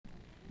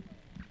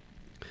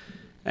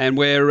And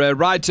we're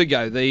right to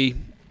go. The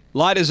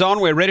light is on.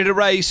 We're ready to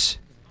race.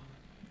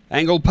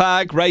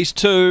 Angle-Park, race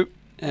 2,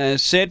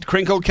 set.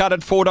 Crinkle Cut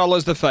at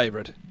 $4 the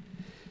favourite.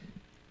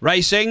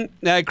 Racing,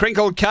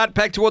 Crinkle Cut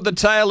back toward the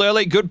tail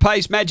early. Good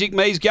pace, Magic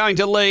Me's going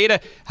to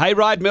lead.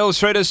 Hayride Mills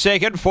through to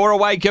second. 4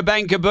 away,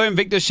 Kabang Kaboom,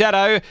 Victor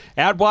Shadow.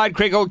 Out wide,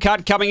 Crinkle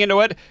Cut coming into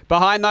it.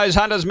 Behind those,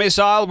 Hunter's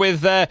Missile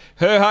with Her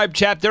Hope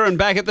Chapter. And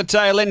back at the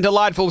tail end,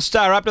 Delightful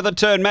Star. Up to the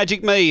turn,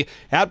 Magic Me.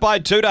 Out by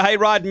 2 to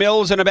Hayride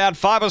Mills and about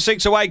 5 or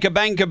 6 away,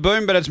 Kabang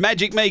Kaboom. But it's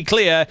Magic Me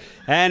clear.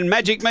 And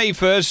Magic Me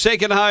first.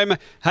 Second home,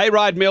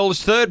 Hayride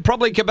Mills. Third,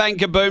 probably Kabang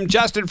Kaboom.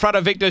 Just in front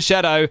of Victor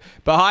Shadow.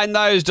 Behind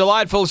those,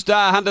 Delightful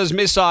Star, Hunter's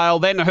Missile.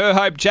 Then Her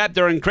Hope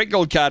Chapter and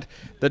Crinkle Cut.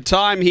 The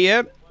time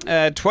here,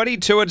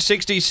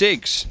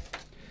 22:66.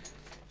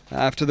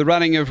 After the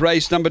running of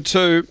race number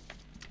 2,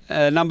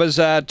 numbers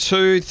are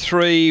 2,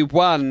 3,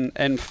 1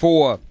 and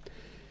 4.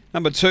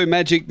 Number 2,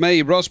 Magic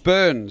Me, Ross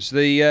Burns,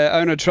 the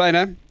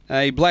owner-trainer.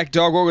 A black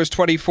dog, August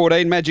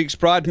 2014, Magic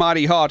Sprite,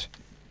 Mighty Hot.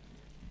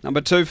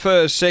 Number 2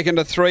 first, second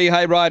to 3,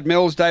 Hayride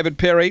Mills, David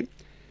Perry.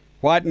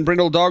 White and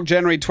Brindle Dog,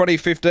 January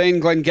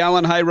 2015,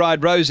 Glengallen,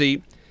 Hayride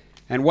Rosie.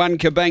 And 1,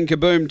 Kabang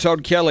Kaboom,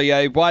 Todd Kelly,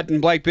 a white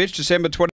and black bitch, December 20.